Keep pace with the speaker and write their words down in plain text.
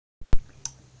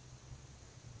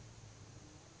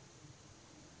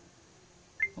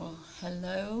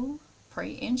Hello,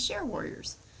 pray and share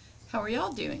warriors. How are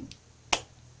y'all doing?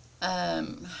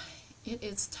 It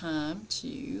is time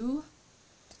to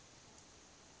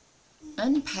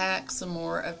unpack some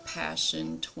more of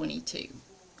Passion 22.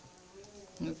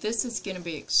 Now, this is going to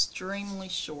be extremely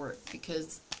short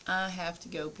because I have to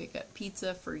go pick up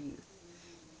pizza for youth.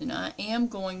 And I am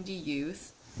going to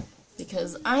youth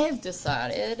because I have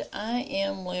decided I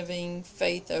am living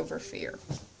faith over fear.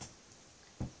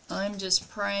 I'm just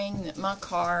praying that my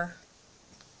car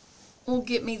will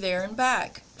get me there and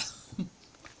back.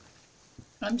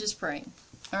 I'm just praying.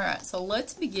 Alright, so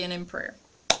let's begin in prayer.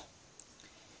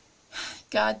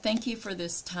 God, thank you for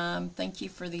this time. Thank you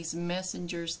for these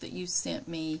messengers that you sent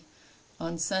me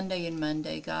on Sunday and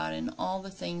Monday, God, and all the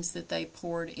things that they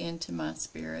poured into my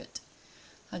spirit.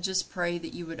 I just pray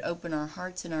that you would open our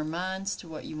hearts and our minds to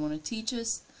what you want to teach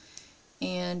us,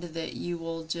 and that you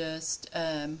will just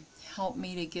help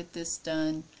me to get this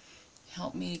done.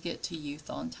 Help me to get to youth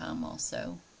on time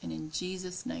also. And in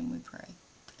Jesus' name we pray.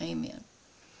 Amen.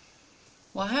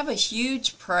 Well, I have a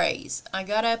huge praise. I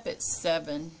got up at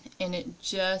 7, and it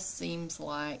just seems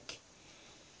like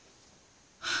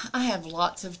I have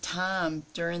lots of time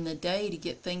during the day to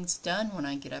get things done when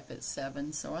I get up at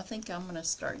 7. So I think I'm going to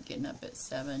start getting up at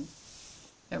 7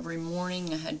 every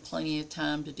morning. I had plenty of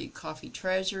time to do coffee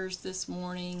treasures this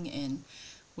morning and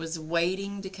was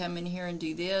waiting to come in here and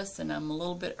do this, and I'm a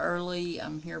little bit early.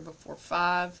 I'm here before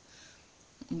 5,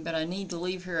 but I need to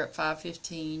leave here at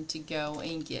 5:15 to go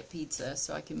and get pizza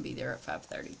so I can be there at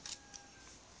 5:30.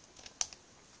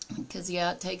 Because,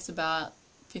 yeah, it takes about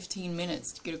 15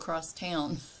 minutes to get across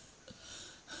town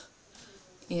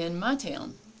in my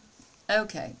town.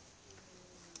 Okay,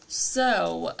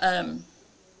 so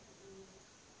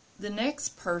the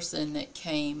next person that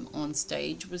came on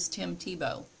stage was Tim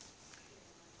Tebow.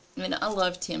 And I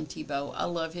love Tim Tebow. I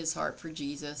love his heart for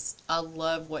Jesus. I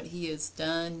love what he has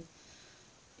done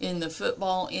in the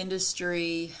football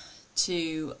industry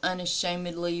to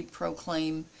unashamedly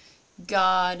proclaim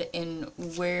God and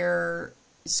wear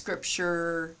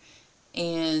scripture,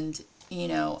 and you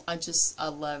know, I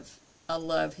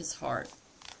love his heart.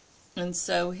 And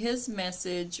so his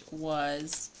message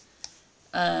was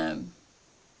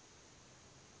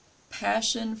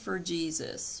passion for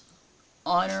Jesus.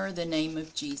 Honor the name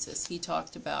of Jesus. He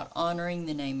talked about honoring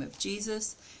the name of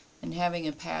Jesus and having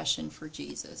a passion for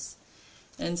Jesus.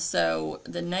 And so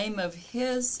the name of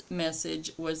his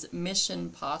message was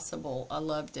Mission Possible. I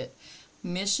loved it.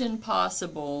 Mission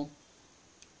Possible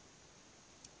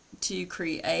to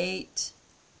create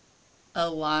a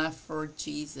life for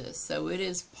Jesus. So it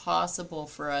is possible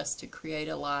for us to create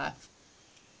a life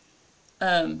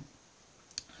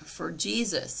for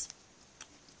Jesus.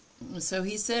 So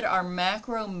he said our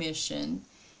macro mission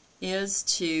is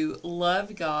to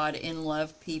love God and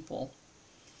love people.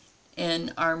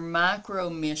 And our micro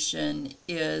mission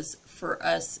is for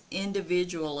us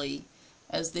individually,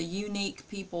 as the unique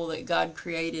people that God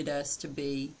created us to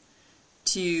be,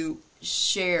 to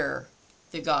share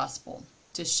the gospel,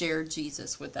 to share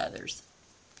Jesus with others.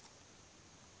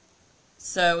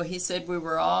 So he said we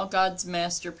were all God's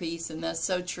masterpiece, and that's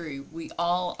so true. We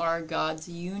all are God's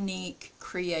unique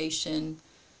creation,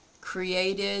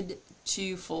 created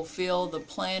to fulfill the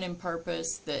plan and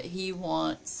purpose that he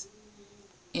wants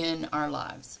in our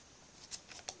lives.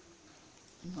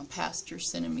 My pastor's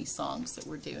sending me songs that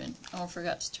we're doing. Oh, I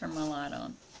forgot to turn my light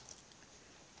on.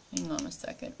 Hang on a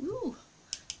second. Ooh,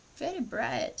 very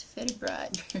bright, very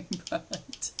bright, very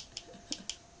bright.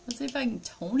 Let's see if I can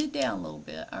tone it down a little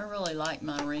bit. I really like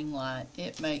my ring light.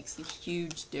 It makes a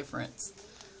huge difference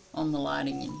on the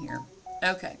lighting in here.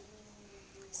 Okay,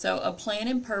 so a plan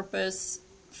and purpose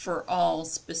for all,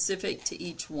 specific to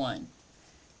each one,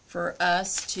 for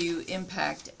us to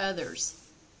impact others.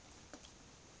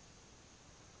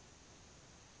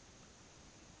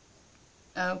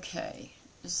 Okay,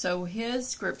 so his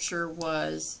scripture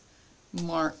was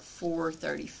Mark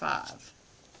 4:35.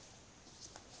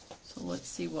 So let's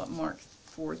see what Mark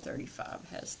 4:35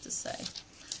 has to say.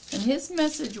 And his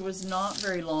message was not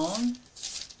very long,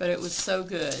 but it was so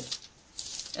good.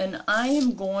 And I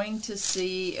am going to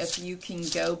see if you can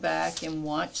go back and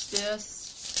watch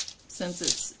this since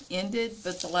it's ended,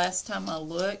 but the last time I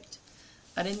looked,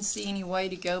 I didn't see any way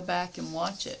to go back and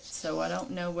watch it. So I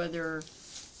don't know whether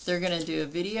they're going to do a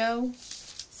video.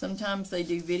 Sometimes they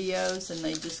do videos and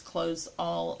they just close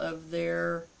all of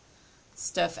their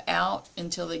stuff out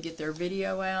until they get their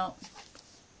video out.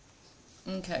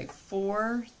 Okay,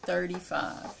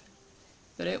 4:35.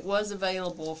 But it was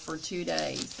available for 2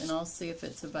 days, and I'll see if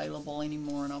it's available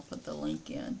anymore, and I'll put the link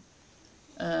in.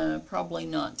 Probably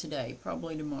not today,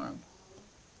 probably tomorrow.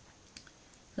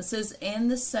 It says,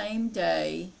 "And the same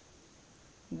day,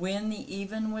 when the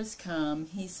even was come,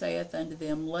 he saith unto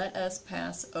them, Let us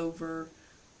pass over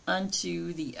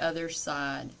unto the other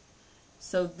side."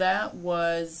 So that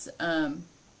was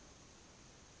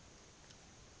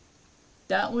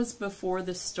before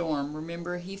the storm.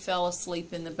 Remember, he fell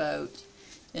asleep in the boat,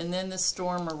 and then the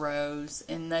storm arose,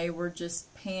 and they were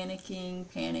just panicking,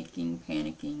 panicking,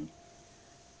 panicking.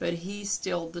 But he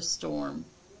stilled the storm.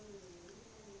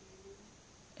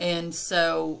 And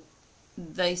so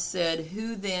they said,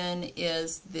 "Who then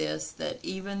is this that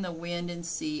even the wind and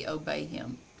sea obey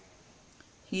him?"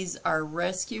 He's our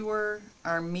rescuer,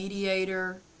 our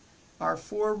mediator, our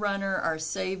forerunner, our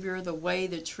Savior, the way,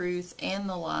 the truth, and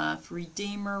the life,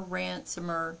 Redeemer,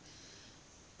 ransomer,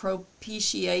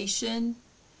 propitiation.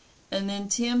 And then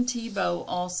Tim Tebow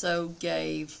also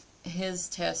gave his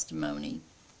testimony.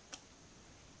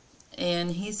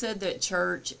 And he said that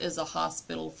church is a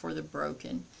hospital for the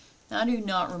broken. I do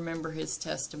not remember his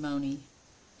testimony,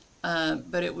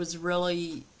 but it was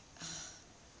really,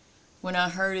 when I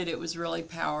heard it, it was really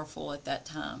powerful at that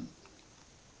time.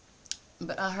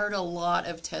 But I heard a lot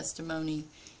of testimony,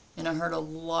 and I heard a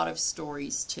lot of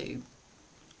stories too.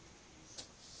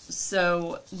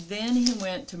 So then he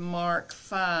went to Mark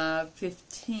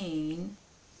 5:15.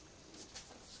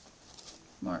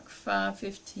 Mark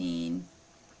 5:15.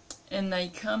 "And they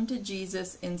come to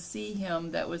Jesus and see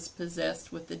him that was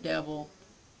possessed with the devil,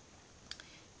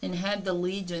 and had the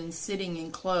legion sitting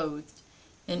and clothed,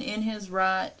 and in his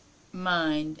right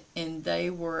mind, and they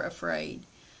were afraid."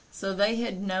 So they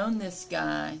had known this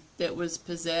guy that was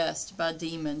possessed by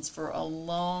demons for a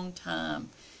long time.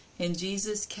 And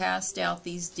Jesus cast out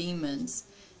these demons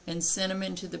and sent them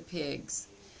into the pigs.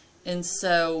 And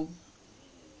so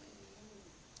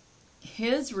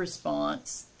his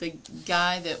response, the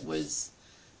guy that was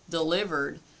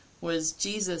delivered, was,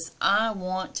 "Jesus, I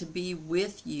want to be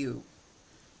with you."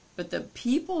 But the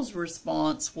people's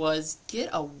response was, "Get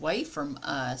away from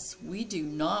us. We do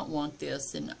not want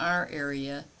this in our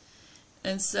area."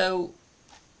 And so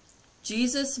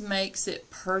Jesus makes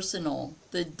it personal,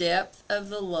 the depth of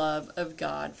the love of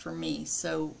God for me.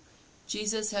 So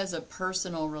Jesus has a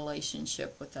personal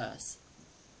relationship with us.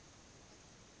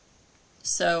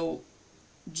 So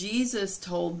Jesus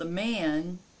told the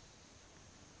man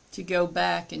to go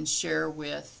back and share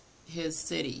with his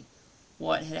city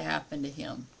what had happened to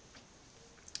him.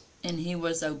 And he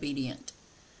was obedient.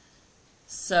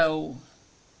 So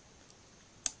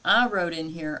I wrote in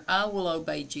here, "I will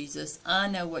obey Jesus. I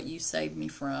know what you saved me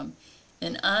from.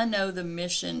 And I know the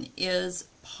mission is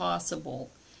possible."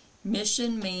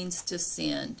 Mission means to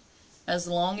send. As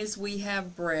long as we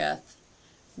have breath,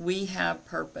 we have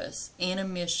purpose and a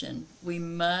mission. We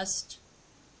must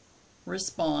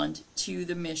respond to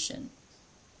the mission.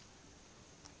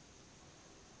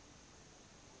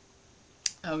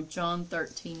 Oh, John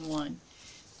 13:1.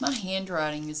 My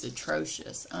handwriting is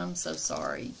atrocious. I'm so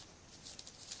sorry.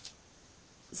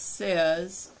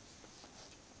 Says,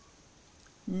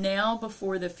 "Now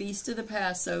before the feast of the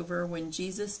Passover, when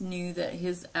Jesus knew that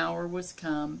his hour was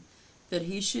come, that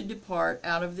he should depart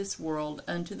out of this world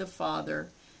unto the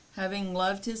Father, having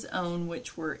loved his own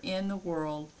which were in the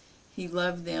world, he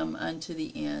loved them unto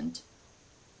the end."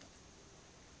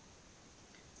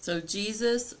 So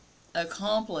Jesus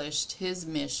accomplished his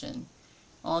mission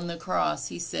on the cross.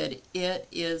 He said, "It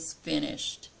is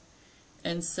finished."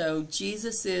 And so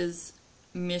Jesus's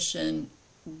mission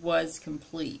was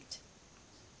complete.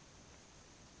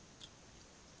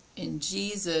 And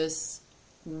Jesus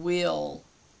will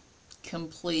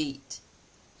complete.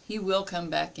 He will come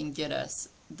back and get us.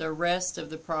 The rest of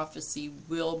the prophecy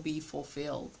will be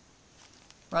fulfilled.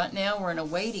 Right now we're in a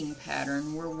waiting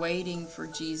pattern. We're waiting for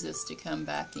Jesus to come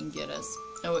back and get us.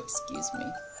 Oh, excuse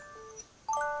me.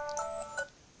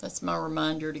 That's my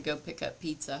reminder to go pick up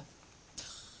pizza.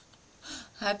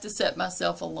 I have to set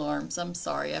myself alarms. I'm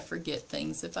sorry, I forget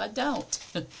things if I don't.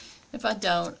 If I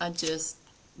don't,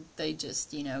 they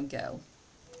just, go.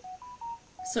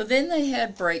 So then they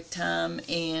had break time,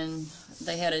 and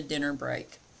they had a dinner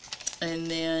break.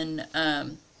 And then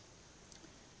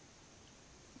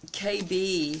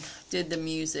KB did the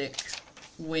music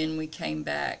when we came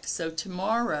back. So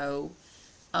tomorrow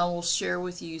I will share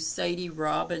with you Sadie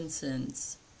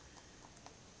Robinson's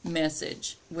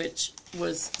message, which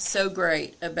was so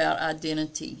great about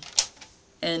identity.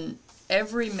 And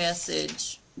every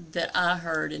message that I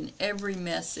heard and every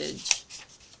message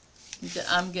that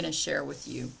I'm going to share with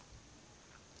you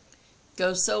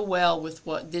goes so well with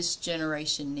what this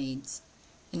generation needs,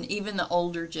 and even the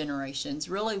older generations.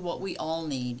 Really what we all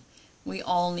need. We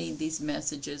all need these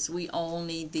messages. We all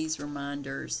need these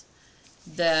reminders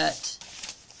that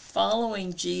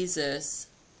following Jesus,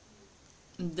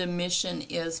 the mission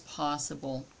is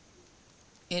possible.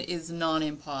 It is not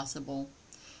impossible.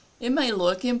 It may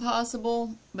look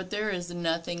impossible, but there is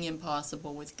nothing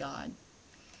impossible with God.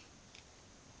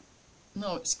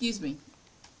 No, excuse me.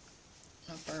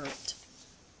 I burped.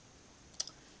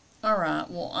 Alright,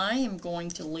 well, I am going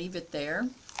to leave it there.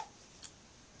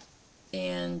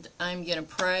 And I'm going to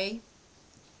pray.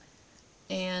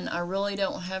 And I really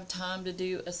don't have time to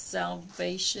do a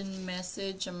salvation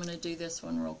message. I'm going to do this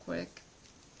one real quick.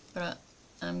 But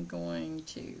I'm going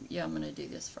to, I'm going to do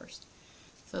this first.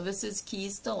 So this is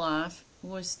Keys to Life. It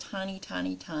was tiny,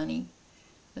 tiny, tiny.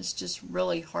 It's just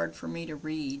really hard for me to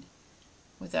read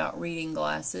without reading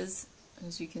glasses.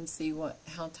 As you can see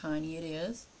how tiny it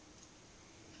is.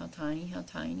 How tiny, how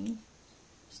tiny.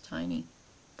 It's tiny.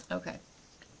 Okay.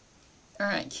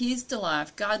 Alright, Keys to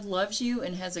Life. God loves you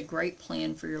and has a great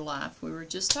plan for your life. We were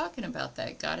just talking about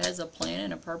that. God has a plan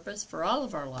and a purpose for all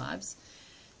of our lives.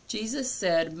 Jesus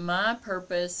said, my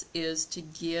purpose is to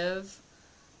give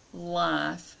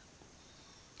life,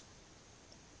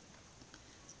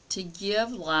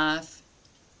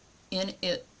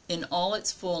 in all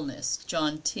its fullness.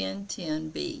 John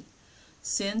 10:10b.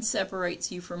 Sin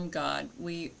separates you from God.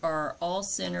 We are all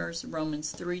sinners.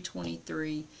 Romans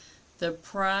 3:23. The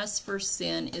price for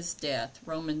sin is death.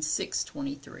 Romans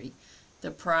 6:23.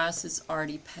 The price is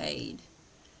already paid.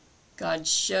 God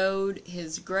showed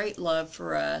his great love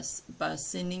for us by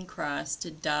sending Christ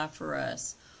to die for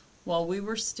us while we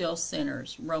were still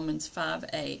sinners. Romans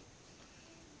 5:8.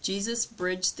 Jesus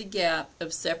bridged the gap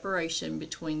of separation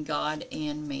between God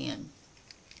and man.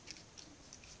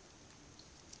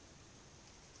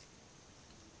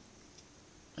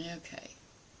 Okay.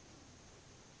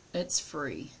 It's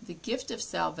free. The gift of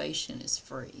salvation is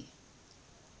free.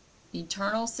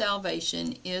 Eternal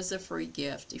salvation is a free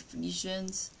gift.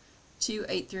 Ephesians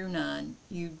 2:8-9.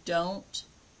 You don't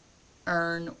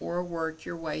earn or work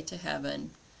your way to heaven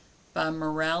by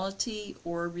morality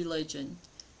or religion.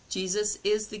 Jesus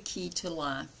is the key to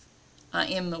life. I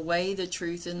am the way, the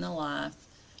truth, and the life.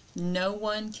 No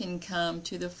one can come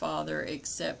to the Father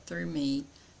except through me.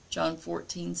 John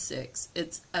 14:6.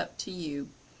 It's up to you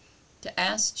to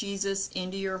ask Jesus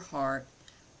into your heart.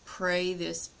 Pray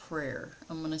this prayer.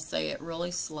 I'm going to say it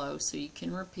really slow so you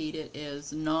can repeat it. It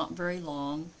is not very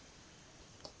long.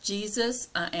 Jesus,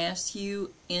 I ask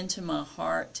you into my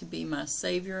heart to be my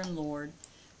Savior and Lord.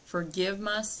 Forgive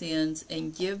my sins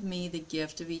and give me the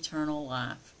gift of eternal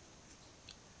life.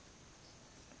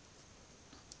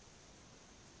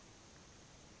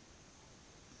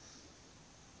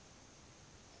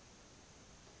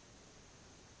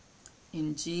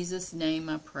 In Jesus' name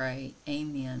I pray.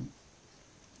 Amen.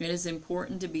 It is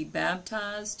important to be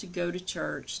baptized, to go to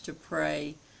church, to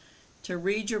pray, to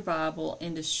read your Bible,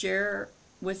 and to share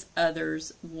with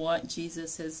others what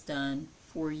Jesus has done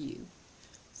for you.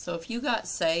 So if you got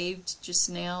saved just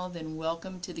now, then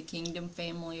welcome to the kingdom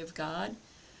family of God.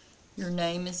 Your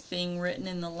name is being written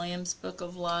in the Lamb's Book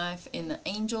of Life, and the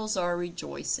angels are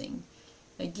rejoicing.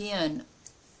 Again,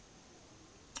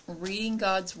 reading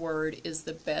God's Word is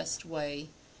the best way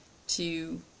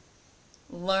to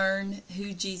learn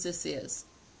who Jesus is.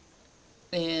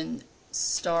 And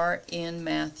start in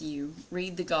Matthew.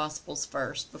 Read the Gospels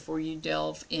first before you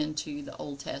delve into the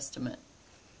Old Testament.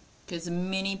 Because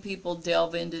many people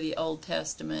delve into the Old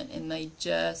Testament and they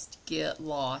just get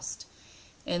lost.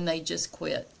 And they just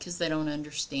quit because they don't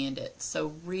understand it.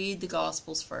 So read the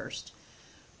Gospels first.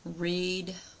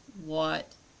 Read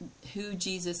who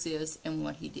Jesus is and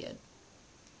what he did.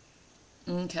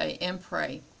 Okay, and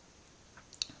pray.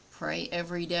 Pray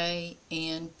every day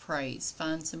and praise.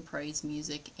 Find some praise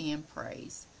music and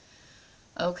praise.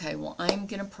 Okay, well, I'm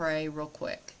going to pray real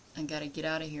quick. I got to get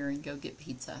out of here and go get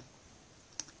pizza.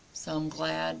 So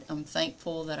I'm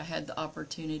thankful that I had the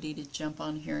opportunity to jump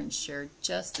on here and share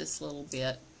just this little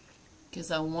bit because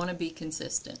I want to be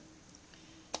consistent.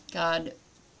 God,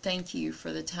 thank you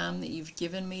for the time that you've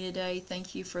given me today.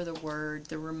 Thank you for the word,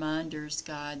 the reminders,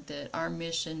 God, that our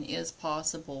mission is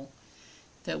possible,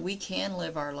 that we can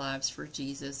live our lives for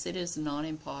Jesus. It is not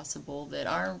impossible, that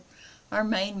our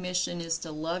main mission is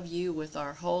to love you with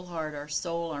our whole heart, our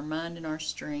soul, our mind, and our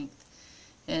strength.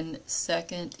 And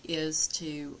second is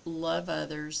to love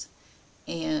others,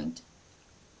 and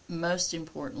most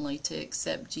importantly, to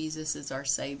accept Jesus as our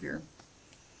Savior.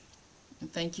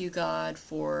 And thank you, God,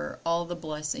 for all the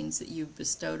blessings that you've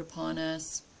bestowed upon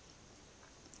us.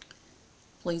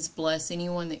 Please bless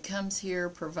anyone that comes here,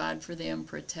 provide for them,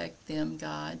 protect them,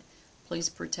 God. Please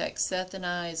protect Seth and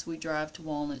I as we drive to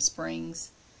Walnut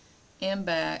Springs and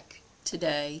back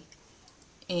today.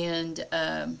 And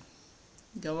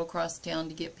Go across town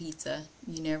to get pizza.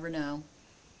 You never know.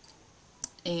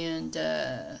 And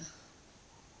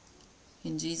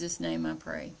in Jesus' name I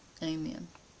pray. Amen.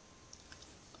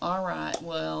 Alright,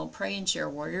 well, pray and share,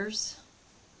 warriors.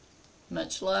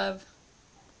 Much love.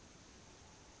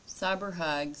 Cyber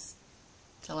hugs.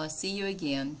 Till I see you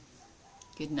again.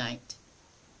 Good night.